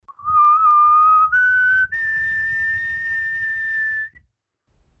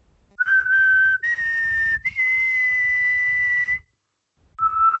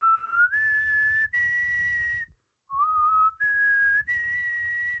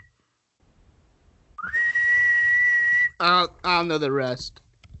I don't know the rest.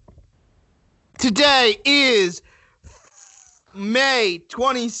 Today is May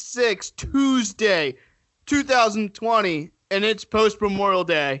 26, Tuesday, 2020, and it's post-Memorial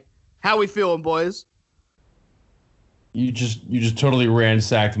Day. How we feeling, boys? You just totally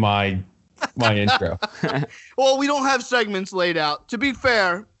ransacked my intro. Well, we don't have segments laid out. To be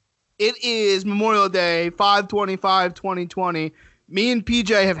fair, it is Memorial Day, 5/25/2020. Me and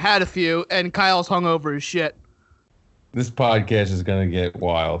PJ have had a few, and Kyle's hungover as shit. This podcast is gonna get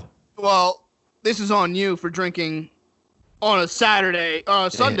wild. Well, this is on you for drinking on a Sunday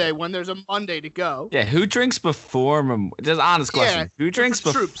when there's a Monday to go. Yeah, who drinks before just honest question. Yeah, Who drinks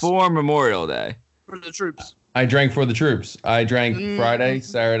before Memorial Day? For the troops. I drank for the troops. I drank Friday,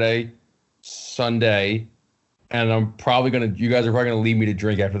 Saturday, Sunday, and you guys are probably gonna leave me to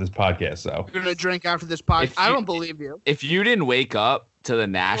drink after this podcast. So You're gonna drink after this podcast. I don't believe you. If you didn't wake up to the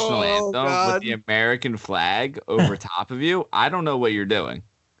national anthem with the American flag over top of you, I don't know what you're doing.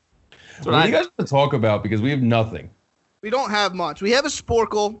 What do you guys want to talk about? Because we have nothing. We don't have much. We have a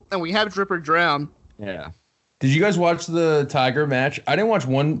Sporkle and we have Drip or Drown. Yeah. Did you guys watch the Tiger match? I didn't watch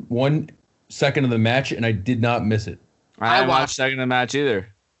one second of the match, and I did not miss it. I didn't watch second of the match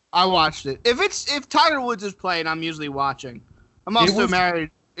either. I watched it. If Tiger Woods is playing, I'm usually watching. I'm also married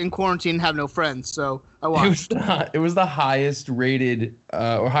in quarantine and have no friends, so I watched. It was the highest rated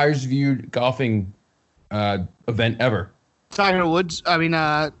or highest viewed golfing event ever. Tiger Woods,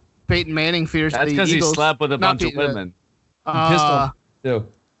 Peyton Manning fears the Eagles. That's because he slept with a bunch of women. Pissed off too.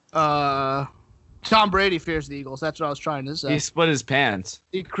 Tom Brady fears the Eagles. That's what I was trying to say. He split his pants.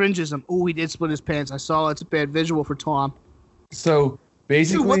 He cringes him. Oh, he did split his pants. I saw it's a bad visual for Tom. So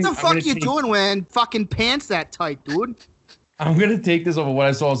basically, dude, what the fuck you doing wearing fucking pants that tight, dude? I'm gonna take this off of what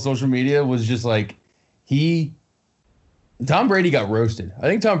I saw on social media. Was just like Tom Brady got roasted. I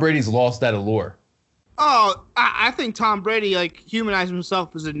think Tom Brady's lost that allure. Oh, I think Tom Brady humanized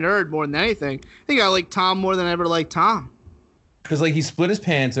himself as a nerd more than anything. I think I like Tom more than I ever liked Tom. Because he split his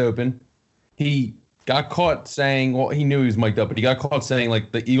pants open. He got caught saying, well, he knew he was mic'd up, but he got caught saying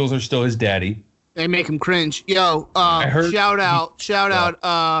the Eagles are still his daddy. They make him cringe. Yo, shout out,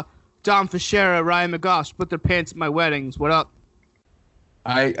 Dom Fischera, Ryan McGough, split their pants at my weddings. What up?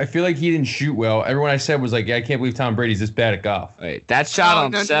 I feel like he didn't shoot well. Everyone I said was like, yeah, I can't believe Tom Brady's this bad at golf. Wait, that shot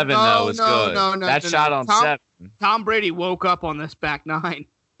on 7 though was good. That shot on 7. Tom Brady woke up on this back 9.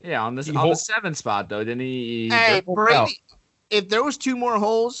 Yeah, on the 7 spot though, didn't he? Hey, Brady. If there was 2 more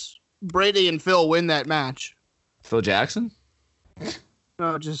holes, Brady and Phil win that match. Phil Jackson?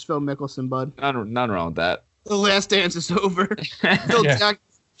 No, just Phil Mickelson, bud. None wrong with that. The last dance is over.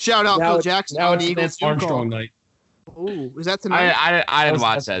 Shout out Phil Jackson. Now it's Lance Armstrong night. Ooh, is that tonight? I didn't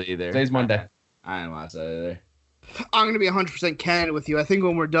watch that either. Today's Monday. I didn't watch that either. I'm going to be 100% candid with you. I think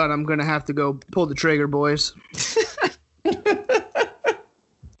when we're done, I'm going to have to go pull the trigger, boys.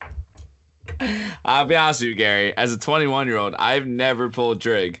 I'll be honest with you, Gary. As a 21-year-old, I've never pulled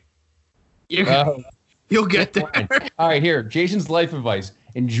trig. You'll get there. All right, here. Jason's life advice.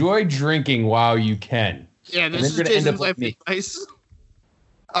 Enjoy drinking while you can. Yeah, this is Jason's life advice.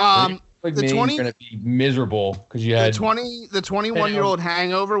 You're gonna be miserable because you had the 21-year-old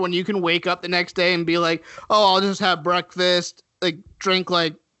hangover when you can wake up the next day and be like, oh, I'll just have breakfast, drink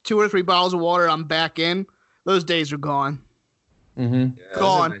 2 or 3 bottles of water, I'm back in. Those days are gone. Mm-hmm. Yeah,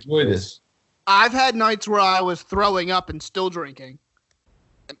 gone. Enjoy this. I've had nights where I was throwing up and still drinking.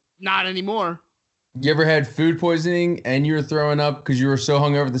 Not anymore. You ever had food poisoning and you were throwing up because you were so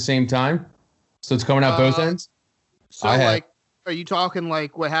hungover at the same time? So it's coming out both ends? So are you talking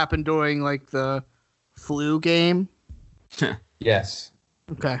what happened during the flu game? Yes.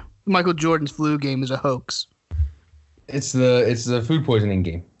 Okay. Michael Jordan's flu game is a hoax. It's the food poisoning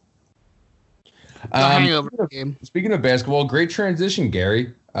game. The hangover game. Speaking of basketball, great transition,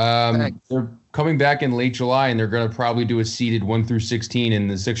 Gary. They're coming back in late July, and they're going to probably do a seeded 1 through 16, and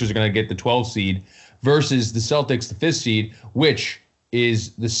the Sixers are going to get the 12 seed versus the Celtics, the 5th seed, which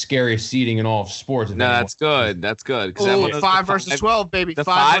is the scariest seeding in all of sports. No, that's good. That's good. 5 versus 12, baby. The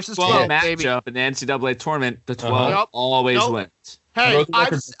 5 versus 12 matchup in the NCAA tournament, the 12 always wins. Hey,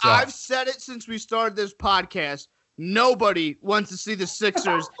 I've said it since we started this podcast. Nobody wants to see the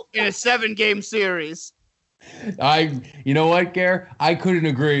Sixers in a 7-game series. You know what, Gare? I couldn't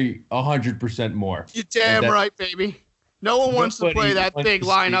agree 100% more. You're damn right, baby. No one wants to play that big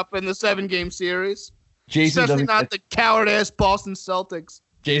lineup in the 7-game series. Jason especially not the coward-ass Boston Celtics.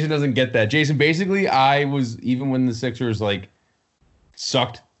 Jason doesn't get that. Jason, basically, I was, even when the Sixers,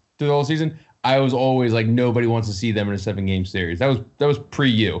 sucked through the whole season, I was always nobody wants to see them in a 7-game series. That was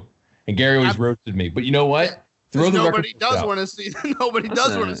pre-you. And Gary always roasted me. But you know what? Nobody does want to see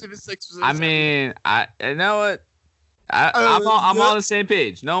the Sixers. I mean, you know what? I'm on the same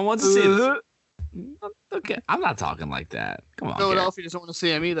page. No one wants to see him. Okay, I'm not talking like that. Come on. Philadelphia doesn't want to see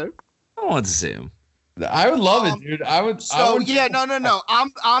him either. No one wants to see him. I would love it, dude. I would. No.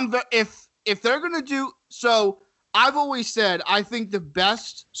 If they're gonna do so, I've always said I think the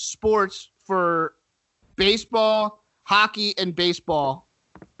best sports for baseball, hockey, and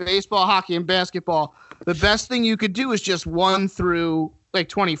hockey, and basketball. The best thing you could do is just 1 through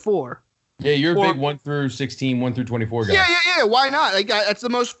 24. Yeah, you're a big 1 through 16, 1 through 24 guy. Yeah. Why not? That's the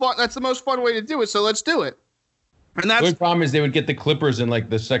most fun. That's the most fun way to do it. So let's do it. And that's the only problem is they would get the Clippers in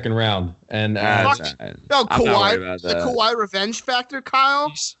the second round. And Kawhi, the Kawhi revenge factor,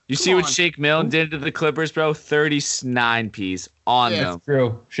 Kyle. You see what Shake Milton did to the Clippers, bro? 39-piece on them. That's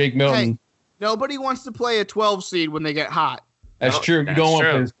true. Shake Milton. Hey, nobody wants to play a 12 seed when they get hot. That's true. You don't want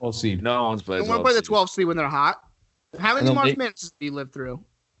to play the 12 seed. No one's playing. You don't want to play the 12 seed when they're hot. How many March Madness do you live through?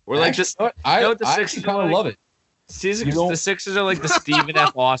 We're like just. I actually kind of love it. The Sixers are like the Stephen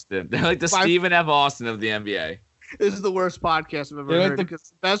F. Austin. They're like the Stephen F. Austin of the NBA. This is the worst podcast I've ever heard. Because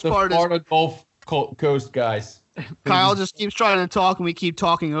the best part is Gulf Coast guys. Kyle just keeps trying to talk, and we keep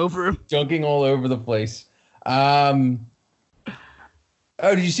talking over him. Dunking all over the place. Oh,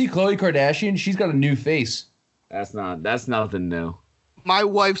 did you see Khloe Kardashian? She's got a new face. That's nothing new. My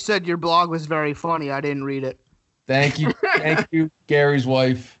wife said your blog was very funny. I didn't read it. Thank you, Gary's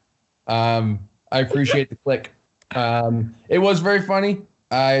wife. I appreciate the click. It was very funny.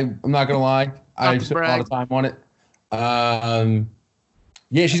 I'm not gonna lie. I spent a lot of time on it.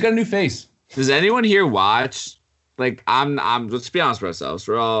 Yeah, she's got a new face. Does anyone here watch? Let's be honest with ourselves.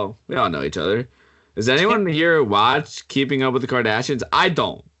 We all know each other. Does anyone here watch Keeping Up with the Kardashians? I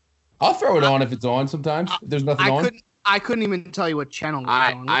don't. I'll throw it on if it's on sometimes. If there's nothing on. I couldn't even tell you what channel it's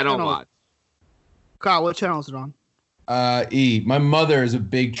on. I don't watch. Kyle, what channel is it on? E. My mother is a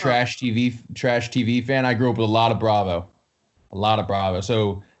big trash TV fan. I grew up with a lot of Bravo.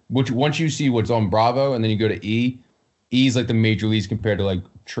 So once you see what's on Bravo and then you go to E, E's like the major leagues compared to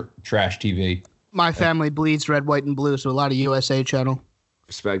trash TV. My family bleeds red, white, and blue, so a lot of USA channel.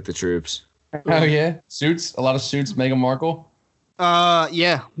 Respect the troops. Oh yeah, Suits. A lot of Suits. Meghan Markle.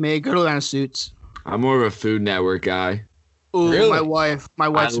 Yeah, good amount of Suits. I'm more of a Food Network guy. Ooh, really? My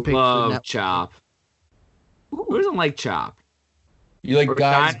wife's a big Food Network. I love Chop. Who doesn't like Chop? You like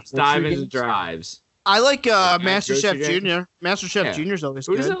guys? Dives and Drives. I like MasterChef Junior. MasterChef Junior's always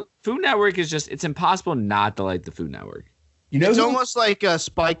good. Food Network is it's impossible not to like the Food Network. It's almost like a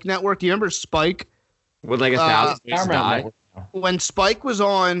Spike Network. Do you remember Spike? With 1,000 Ways to Die? When Spike was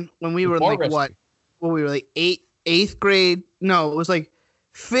on, when we were eighth grade. No, it was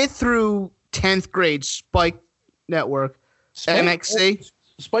 5th through 10th grade. Spike Network. MXC.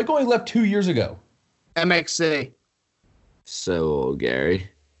 Spike only left 2 years ago. MXC. So old, Gary.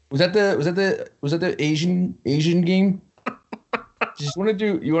 Was that the Asian game? You want to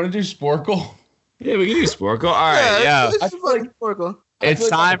do Sporkle? Yeah, we can do Sporkle. All right, yeah. I feel like Sporkle. It's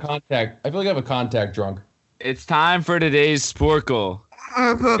time. I feel like I have a contact drunk. It's time for today's Sporkle.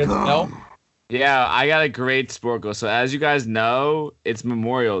 Yeah, I got a great Sporkle. So as you guys know, it's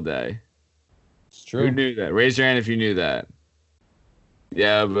Memorial Day. It's true. Who knew that? Raise your hand if you knew that.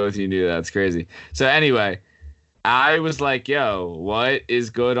 Yeah, both of you knew that. It's crazy. So anyway, I was like, yo, what is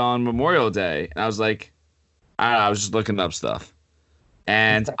good on Memorial Day? And I was like, I was just looking up stuff.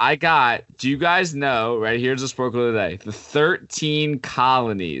 And do you guys know, right here's the Sporkle today, the 13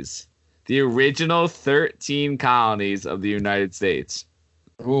 colonies, the original 13 colonies of the United States.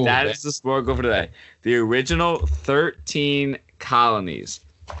 Ooh, that is the Sporkle for today. The original 13 colonies.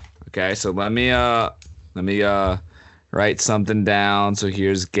 Okay, so let me write something down. So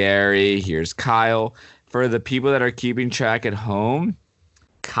here's Gary, here's Kyle. For the people that are keeping track at home,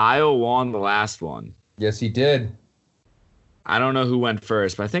 Kyle won the last one. Yes, he did. I don't know who went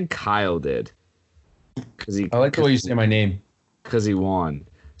first, but I think Kyle did. I like the way you say my name. Because he won.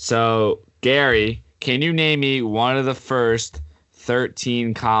 So, Gary, can you name me one of the first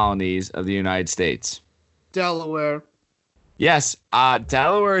 13 colonies of the United States? Delaware. Yes,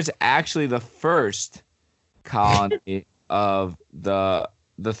 Delaware is actually the first colony of the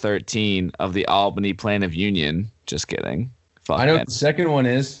 13 of the Albany Plan of Union. Just kidding. I know what the second one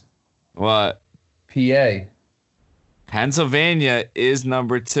is. What? PA. Pennsylvania is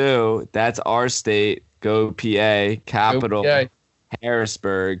number 2. That's our state. Go PA. Capital. Go PA.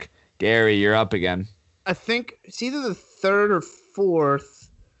 Harrisburg. Gary, you're up again. I think it's either the 3rd or 4th,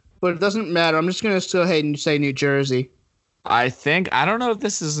 but it doesn't matter. I'm just going to go ahead and say New Jersey. I don't know if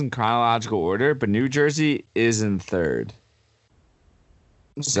this is in chronological order, but New Jersey is in 3rd.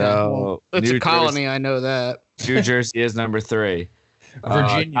 Okay, so it's a colony, I know that. New Jersey is number 3.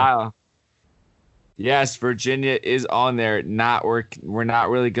 Virginia. Yes, Virginia is on there. We're not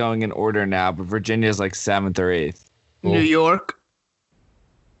really going in order now, but Virginia is like 7th or 8th. New York.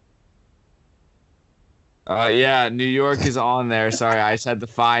 Yeah, New York is on there. Sorry, I just had to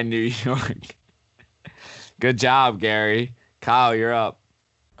find New York. Good job, Gary. Kyle, you're up.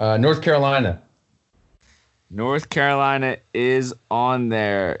 North Carolina. North Carolina is on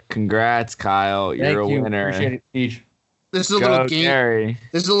there. Congrats, Kyle. You're a winner. Appreciate it, Peach. This is a little game. Gary.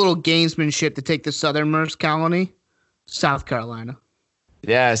 This is a little gamesmanship to take the southernmost colony, South Carolina.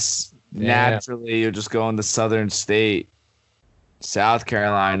 Yes, naturally, you're just going the southern state, South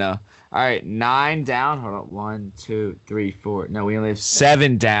Carolina. All right, 9 down. Hold on, 1, 2, 3, 4. No, we only have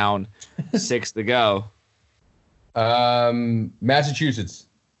 7 down. 6 to go. Massachusetts.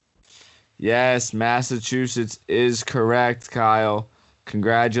 Yes, Massachusetts is correct, Kyle.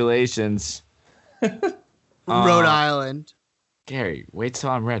 Congratulations. Rhode Island. Gary, wait till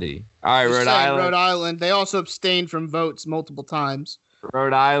I'm ready. All right, Just Rhode saying, Island. Rhode Island. They also abstained from votes multiple times.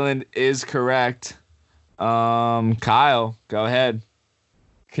 Rhode Island is correct. Kyle, go ahead.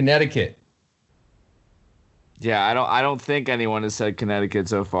 Connecticut. Yeah, I don't think anyone has said Connecticut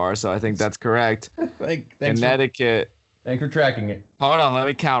so far, so I think that's correct. Thanks Connecticut. for tracking it. Hold on, let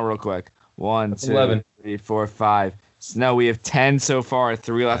me count real quick. 1, 2, 11. 3, 4, 5. So, no, we have 10 so far.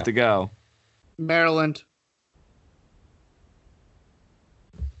 3 left to go. Maryland.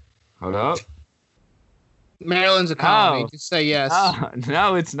 Hold up. Maryland's a colony. Oh. Just say yes. Oh,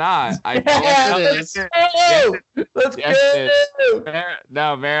 no, it's not. Yes, it is. Oh, let's Yes,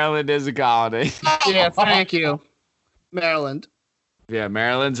 No, Maryland is a colony. Yeah, thank you. Maryland. Yeah,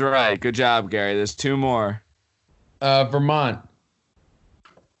 Maryland's right. Good job, Gary. There's 2 more. Vermont.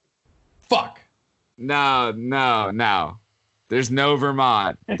 Fuck. No. There's no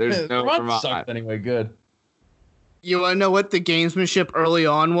Vermont. There's no Vermont. Sucked anyway. Good. You want to know what the gamesmanship early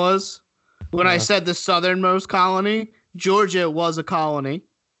on was? When I said the southernmost colony, Georgia was a colony.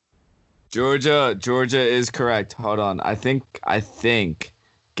 Georgia is correct. Hold on. I think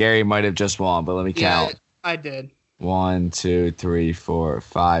Gary might have just won, but let me count. Yeah, I did. 1, 2, 3, 4,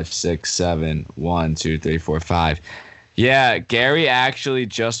 5, 6, 7. 1, 2, 3, 4, 5. Yeah, Gary actually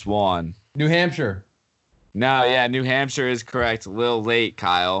just won. New Hampshire. No, yeah, New Hampshire is correct. A little late,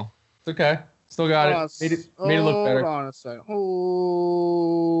 Kyle. It's okay. Still got it. Made it look better. Hold on a second.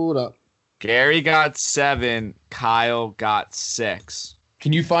 Hold up. Gary got 7. Kyle got 6.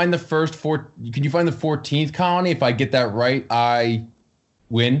 Can you find the first 4? Can you find the 14th colony? If I get that right, I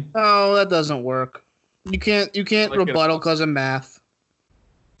win. Oh, that doesn't work. You can't rebuttal because of math.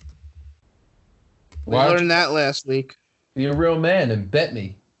 We learned that last week. Be a real man and bet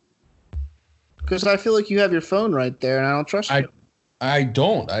me. Because I feel like you have your phone right there, and I don't trust you. I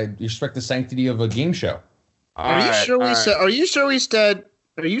don't. I respect the sanctity of a game show. Are you sure we said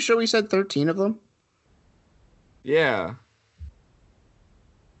 13 of them? Yeah.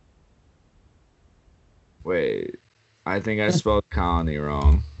 Wait. I think I spelled colony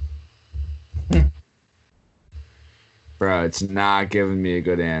wrong. Bro, it's not giving me a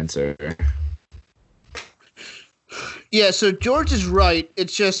good answer. Yeah, so George is right. It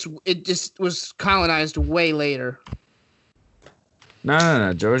just was colonized way later.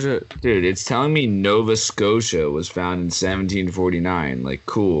 No. Georgia. Dude, it's telling me Nova Scotia was found in 1749. Like,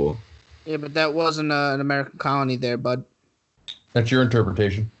 cool. Yeah, but that wasn't an American colony there, bud. That's your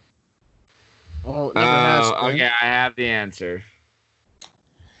interpretation. Oh, it never has been. Okay, I have the answer.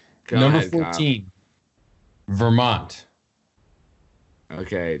 Number 14, Kyle. Vermont.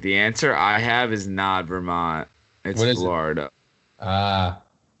 Okay, the answer I have is not Vermont. It's Florida.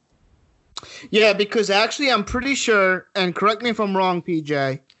 Yeah, because actually I'm pretty sure, and correct me if I'm wrong,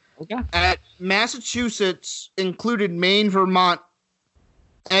 PJ, at Massachusetts included Maine, Vermont,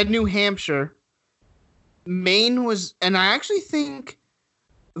 and New Hampshire. Maine was, and I actually think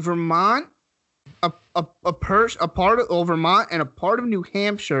Vermont, a part of Vermont and a part of New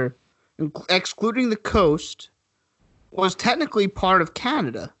Hampshire, excluding the coast, was technically part of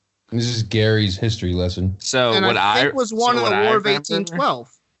Canada. This is Gary's history lesson. So and what I think was one of the War of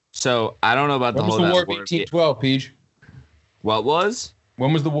 1812. So I don't know about the whole War of 1812, Peach? What was?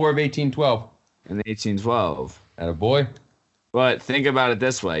 When was the War of 1812? In 1812. Attaboy. But think about it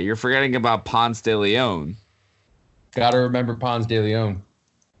this way: you're forgetting about Ponce de Leon. Gotta remember Ponce de Leon.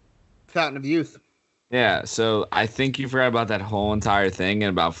 Fountain of Youth. Yeah, so I think you forgot about that whole entire thing and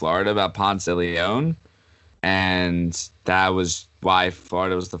about Florida, about Ponce de Leon, and that was why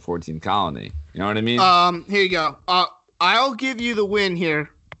Florida was the 14th colony. You know what I mean? Here you go. I'll give you the win here,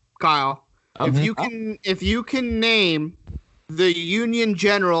 Kyle. If you can name the Union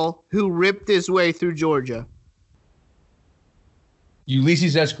general who ripped his way through Georgia.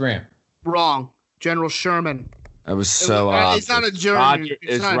 Ulysses S. Grant. Wrong. General Sherman. That was so obvious. It's not a German.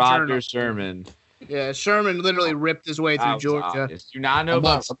 It's Roger Sherman. Yeah, Sherman literally ripped his way through Georgia. Do you not know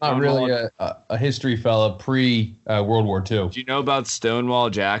about I'm not really a history fella pre World War II. Do you know about Stonewall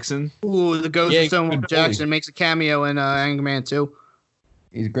Jackson? Ooh, the ghost of Stonewall Jackson makes a cameo in Angry Man 2.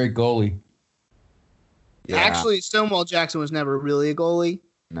 He's a great goalie. Yeah. Actually, Stonewall Jackson was never really a goalie.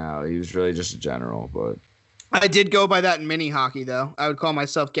 No, he was really just a general. But I did go by that in mini hockey, though. I would call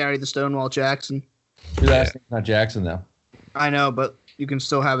myself Gary the Stonewall Jackson. Your last name's not Jackson, though. I know, but you can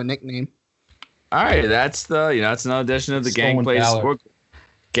still have a nickname. All right, that's another edition of the Gang Plays Sport.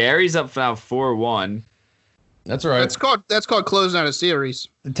 Gary's up now 4-1. That's all right. That's called closing out a series.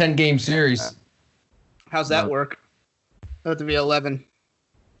 The 10-game series. How's that work? That have to be 11.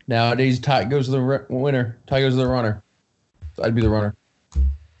 Nowadays, tie goes to the winner. Tie goes to the runner. So I'd be the runner.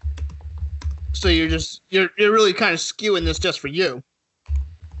 So you're really kind of skewing this just for you.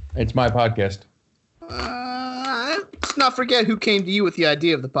 It's my podcast. Let's not forget who came to you with the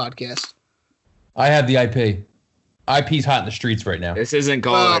idea of the podcast. I have the IP. IP's hot in the streets right now. This isn't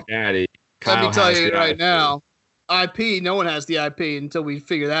Call Her Daddy. Let me tell you right now, IP, no one has the IP until we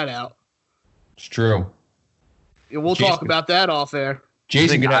figure that out. It's true. Yeah, we'll talk about that off air.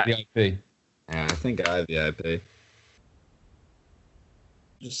 Jason can have the IP. Yeah, I think I have the IP.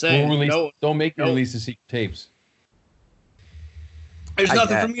 Just saying. Don't make me release the secret tapes. There's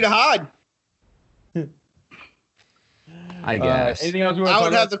nothing for me to hide. I guess. Anything else you want to talk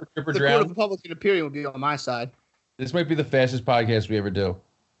about? The court of the public opinion would be on my side. This might be the fastest podcast we ever do.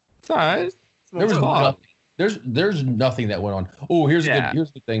 It's all right. There's nothing that went on. Oh, here's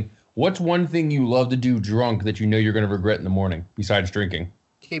the thing. What's one thing you love to do drunk that you know you're going to regret in the morning besides drinking?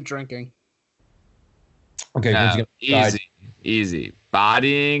 Keep drinking. Okay. Easy.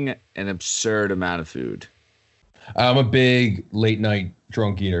 Bodying an absurd amount of food. I'm a big late night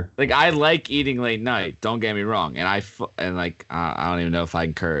drunk eater. Like, I like eating late night. Don't get me wrong. And I don't even know if I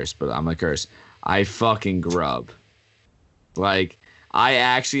can curse, but I'm gonna curse. I fucking grub. Like, I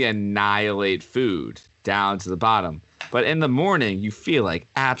actually annihilate food down to the bottom. But in the morning, you feel like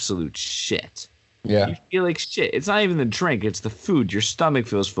absolute shit. Yeah. You feel like shit. It's not even the drink. It's the food. Your stomach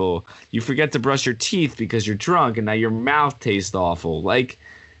feels full. You forget to brush your teeth because you're drunk, and now your mouth tastes awful. Like,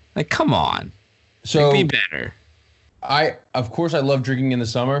 come on. So be better. Of course, I love drinking in the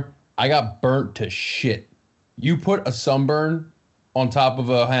summer. I got burnt to shit. You put a sunburn on top of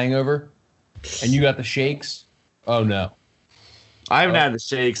a hangover, and you got the shakes. Oh no. I haven't had the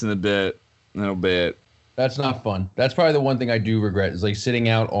shakes in a little bit. That's not fun. That's probably the one thing I do regret is like sitting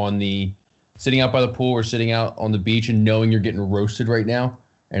out by the pool or sitting out on the beach and knowing you're getting roasted right now.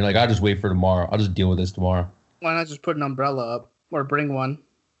 And like, I'll just wait for tomorrow. I'll just deal with this tomorrow. Why not just put an umbrella up or bring one?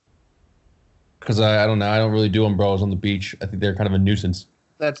 Because I don't know. I don't really do umbrellas on the beach. I think they're kind of a nuisance.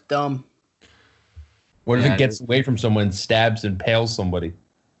 That's dumb. What if it gets away from someone and stabs and impales somebody?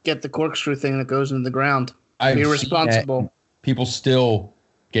 Get the corkscrew thing that goes into the ground. Be irresponsible. People still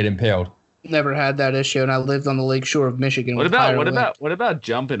get impaled. Never had that issue, and I lived on the lake shore of Michigan. What about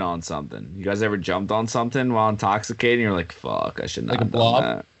jumping on something? You guys ever jumped on something while intoxicated? And you're like, "Fuck, I should not have done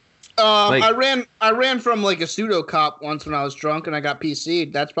that." I ran from like a pseudo cop once when I was drunk, and I got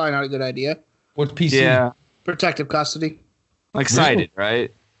PC'd. That's probably not a good idea. What's PC? Yeah, protective custody. Like cited,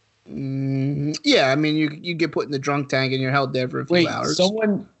 right? Yeah, I mean you get put in the drunk tank and you're held there for a few hours.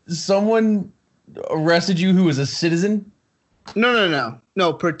 Someone arrested you who was a citizen?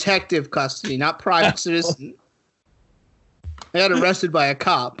 No, protective custody, not private citizen. I got arrested by a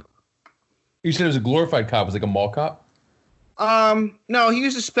cop. You said it was a glorified cop. It was like a mall cop? No, he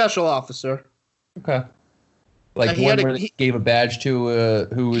was a special officer. Okay. Like one where he gave a badge to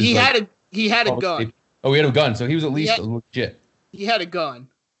who was. He had a gun. Oh, he had a gun, so he was at least legit. He had a gun.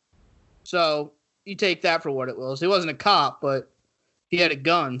 So you take that for what it was. He wasn't a cop, but he had a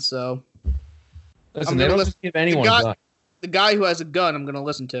gun, so. Listen, they don't just give anyone a gun. The guy who has a gun, I'm going to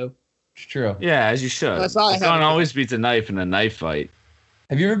listen to. It's true. Yeah, as you should. A gun always beats a knife in a knife fight.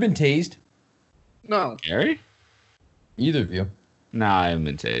 Have you ever been tased? No. Gary? Either of you? Nah, I haven't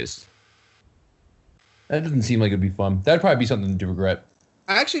been tased. That doesn't seem like it'd be fun. That'd probably be something to regret.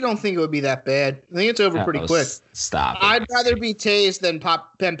 I actually don't think it would be that bad. I think it's over pretty quick. Stop it. I'd rather be tased than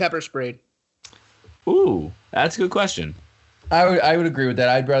pepper sprayed. Ooh, that's a good question. I would agree with that.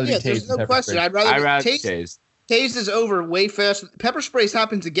 I'd rather be tased. There's no question. I'd rather be tased. Tased is over way fast. Pepper sprays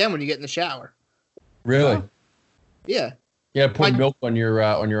happens again when you get in the shower. Really? Yeah. Yeah, put milk on your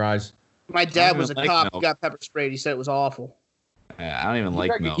eyes. My dad was a cop who got pepper sprayed. He said it was awful. Yeah, I don't even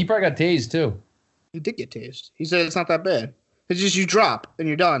like milk. He probably got tased too. He did get tased. He said it's not that bad. It's just you drop and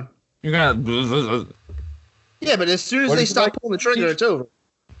you're done. You're gonna. Yeah, but as soon as they stop pulling the trigger, it's over.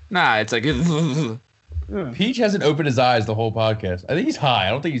 Nah, it's like. Peach hasn't opened his eyes the whole podcast. I think he's high. I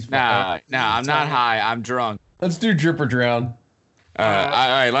don't think he's. Nah, I'm not high. I'm drunk. Let's do drip or drown. All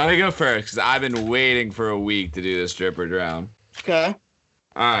right, let me go first because I've been waiting for a week to do this drip or drown. Okay.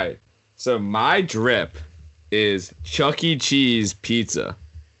 All right, so my drip is Chuck E. Cheese pizza.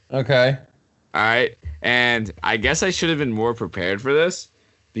 Okay. All right, and I guess I should have been more prepared for this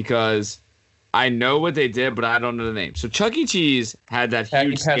because I know what they did, but I don't know the name. So Chuck E. Cheese had that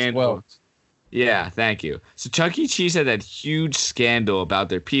huge scandal. Yeah, thank you. So Chuck E. Cheese had that huge scandal about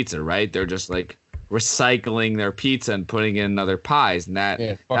their pizza, right? They're just like recycling their pizza and putting it in other pies, and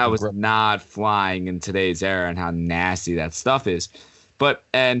that was not flying in today's era, and how nasty that stuff is.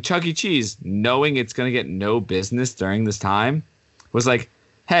 And Chuck E. Cheese, knowing it's gonna get no business during this time, was like,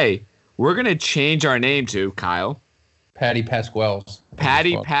 "Hey, we're gonna change our name to Kyle, Patty Pasquale's,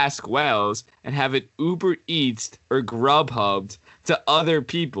 and have it Uber Eats or Grubhubbed to other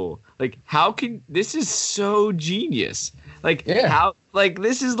people." Like, how can this is so genius? Like, how, like,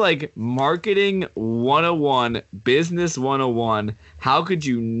 this is like marketing 101, business 101. How could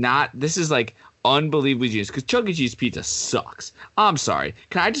you not? This is like unbelievably genius because Chuck E. Cheese pizza sucks. I'm sorry.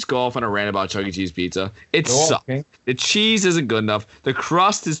 Can I just go off on a rant about Chuck E. Cheese pizza? It sucks. Okay. The cheese isn't good enough. The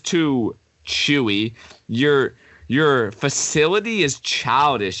crust is too chewy. Your facility is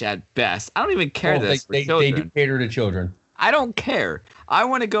childish at best. I don't even care they do cater to children. I don't care. I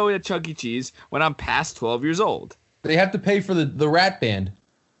want to go to Chuck E. Cheese when I'm past 12 years old. They have to pay for the rat band.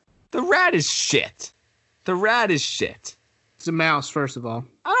 The rat is shit. It's a mouse, first of all.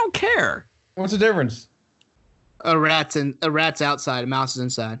 I don't care. What's the difference? A rat's outside. A mouse is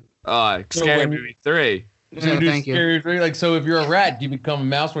inside. Scary Movie 3. Yeah, thank you. Scary 3. Like, so if you're a rat, do you become a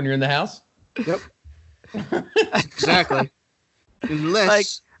mouse when you're in the house? Yep. Exactly.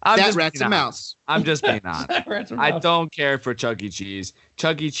 Unless that rat's a mouse. I'm just being honest. I don't care for Chuck E. Cheese.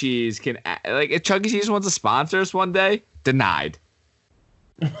 Chuck E. Cheese can, like, if Chuck E. Cheese wants to sponsor us one day, denied.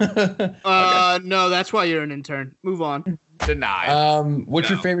 No, that's why you're an intern. Move on. Denied. What's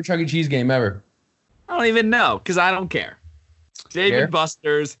your favorite Chuck E. Cheese game ever? I don't even know because I don't care. David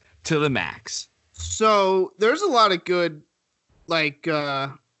Buster's to the max. So there's a lot of good, like,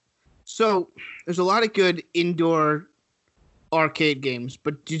 there's a lot of good indoor arcade games.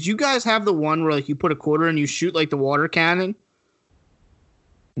 But did you guys have the one where, like, you put a quarter and you shoot, like, the water cannon?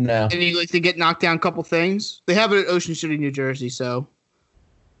 No. And you, like, to get knocked down a couple things? They have it at Ocean City, New Jersey, so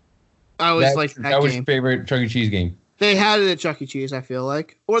I always liked that game. That was your favorite Chuck E. Cheese game? They had it at Chuck E. Cheese, I feel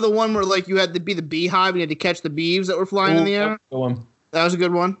like. Or the one where, like, you had to be the beehive and you had to catch the beeves that were flying in the air. That was a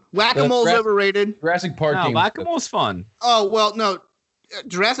good one. Whack-a-mole's overrated. Jurassic Park game. Whack-a-mole's fun. Oh, well, no.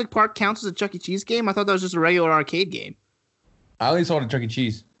 Jurassic Park counts as a Chuck E. Cheese game? I thought that was just a regular arcade game. I only saw it at Chuck E.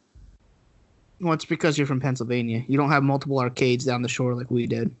 Cheese. Well, it's because you're from Pennsylvania. You don't have multiple arcades down the shore like we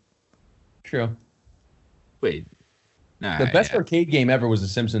did. True. Wait. The best arcade game ever was the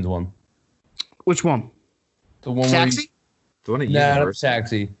Simpsons one. Which one? The one Taxi? The one at Universal. Not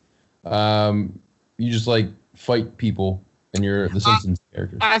Taxi. You just, like, fight people, and you're the Simpsons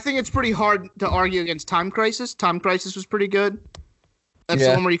character. I think it's pretty hard to argue against Time Crisis. Time Crisis was pretty good. That's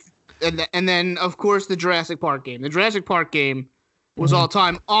the one where you... And then, of course, the Jurassic Park game. The Jurassic Park game was all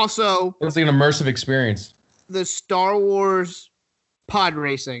time. Also... It was like an immersive experience. The Star Wars pod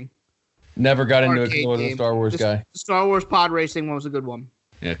racing. Never got into it because I wasn't a Star Wars guy. The Star Wars pod racing one was a good one.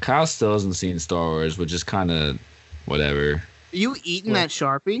 Yeah, Kyle still hasn't seen Star Wars, which is kind of whatever. Are you eating that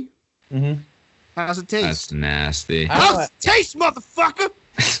Sharpie? Mm-hmm. How's it taste? That's nasty. How's it taste, motherfucker?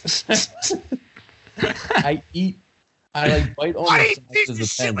 I bite on I ain't eating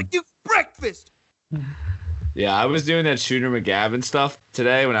this shit like you breakfast. Yeah, I was doing that Shooter McGavin stuff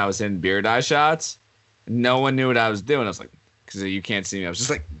today when I was in beer die shots. No one knew what I was doing. I was like, because you can't see me. I was just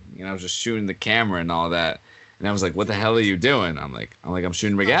like, I was just shooting the camera and all that. And I was like, what the hell are you doing? I'm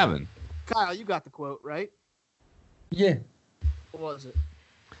shooting McGavin. Kyle, you got the quote, right? Yeah. What was it?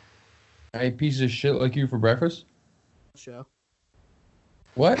 I ate pieces of shit like you for breakfast? Show.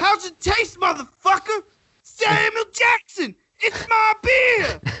 What? How's it taste, motherfucker? Samuel Jackson, it's my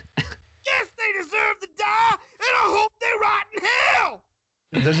beer. Yes, they deserve to die, and I hope they rot in hell.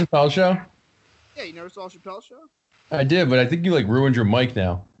 Is that Chappelle Show? Yeah, you never saw Chappelle Show? I did, but I think you, like, ruined your mic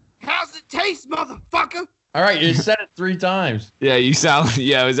now. How's it taste, motherfucker? All right, you said it 3 times. Yeah, you sound...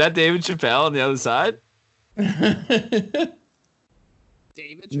 Yeah, was that David Chappelle on the other side? David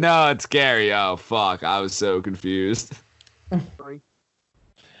Chappelle? No, it's Gary. Oh, fuck. I was so confused. Sorry.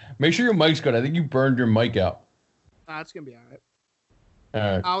 Make sure your mic's good. I think you burned your mic out. It's going to be all right.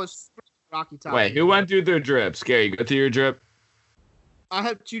 All right. I was Rocky Top. Wait, who went through their drips? Gary, go through your drip. I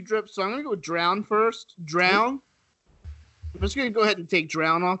have 2 drips, so I'm going to go with Drown first. Drown. I'm just going to go ahead and take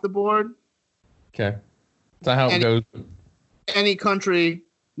drown off the board. Okay. That's not how it goes. Any country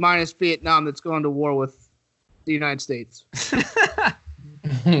minus Vietnam that's going to war with the United States.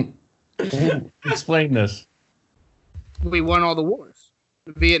 Explain this. We won all the wars.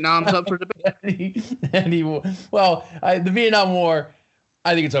 Vietnam's up for debate. The Vietnam War,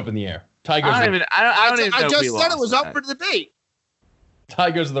 I think it's up in the air. I don't even I know just if we said it was lost up for debate.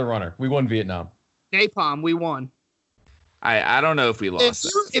 Tigers are the runner. We won Vietnam. Napalm, we won. I don't know if we lost.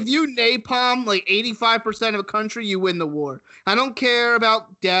 If you napalm like 85% of a country, you win the war. I don't care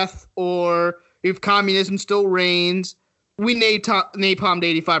about death or if communism still reigns. We napalmed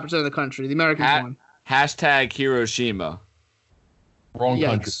 85% of the country. The Americans won. Hashtag Hiroshima. Wrong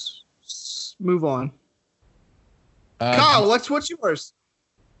country. Move on. Kyle, what's yours?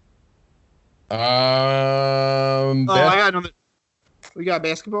 I got another. We got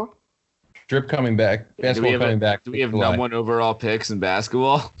basketball. Drip coming back. Basketball coming back. Do we have number 1 overall picks in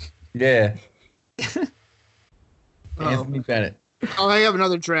basketball? Yeah. Anthony Bennett. I have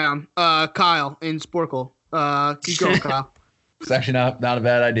another drown. Kyle in Sporkle. Keep going, Kyle. It's actually not a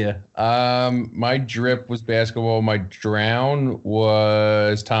bad idea. My drip was basketball. My drown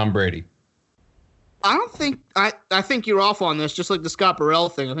was Tom Brady. I don't think I think you're off on this, just like the Scott Burrell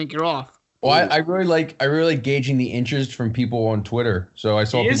thing. I think you're off. Well, I really like gauging the interest from people on Twitter. So I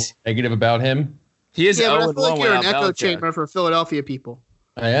saw people negative about him. He is. Yeah, but I feel like you're an echo chamber for Philadelphia people.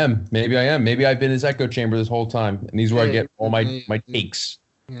 I am. Maybe I am. Maybe I've been his echo chamber this whole time, and these are where I get all my takes,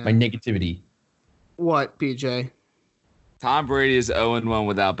 my negativity. What, PJ? Tom Brady is 0-1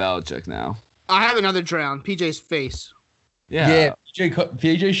 without Belichick now. I have another drown. PJ's face. Yeah.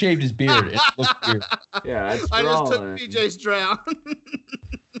 PJ shaved his beard. It looks weird. Yeah, that's I just took PJ's drown.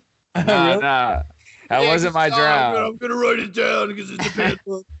 Nah. That wasn't my drown. I'm gonna write it down because it's a bad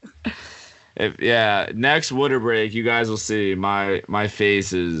book. Next water break, you guys will see my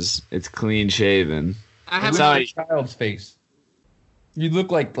face it's clean shaven. I have a child's face. You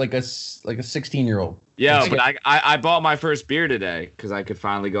look like a 16-year-old. Yeah, but I bought my first beer today because I could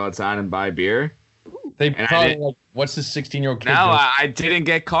finally go outside and buy beer. They probably like, what's this 16-year-old kid? No, I didn't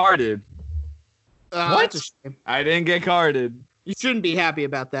get carded. What? That's a shame. I didn't get carded. You shouldn't be happy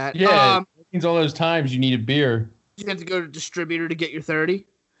about that. Yeah, it means all those times you needed beer. You have to go to distributor to get your 30.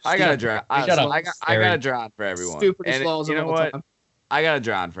 I got a drown. I got a drown for everyone. Stupidest laws you know of all what? time. I got a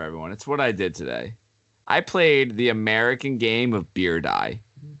drown for everyone. It's what I did today. I played the American game of beer die.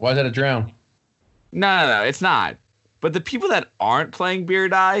 Why is that a drown? No, it's not. But the people that aren't playing beer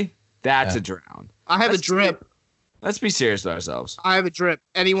die, that's a drown. I have a drip. Let's be serious with ourselves. I have a drip.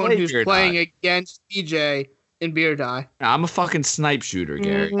 Anyone who's playing against PJ in beer die. I'm a fucking snipe shooter,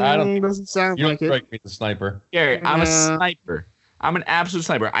 Gary. I don't. Doesn't sound you like don't strike me as a sniper. Gary, I'm a sniper. I'm an absolute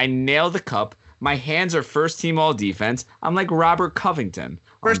sniper. I nail the cup. My hands are first team all defense. I'm like Robert Covington.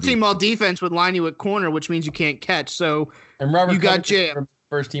 First team all defense would line you at corner, which means you can't catch. So and Robert you got jammed.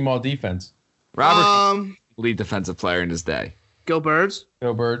 First team all defense. Robert, lead defensive player in his day. Go Birds.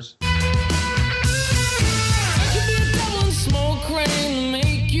 Go Birds.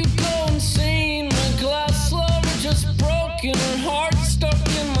 Her heart stuck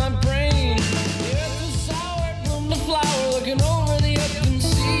in my brain.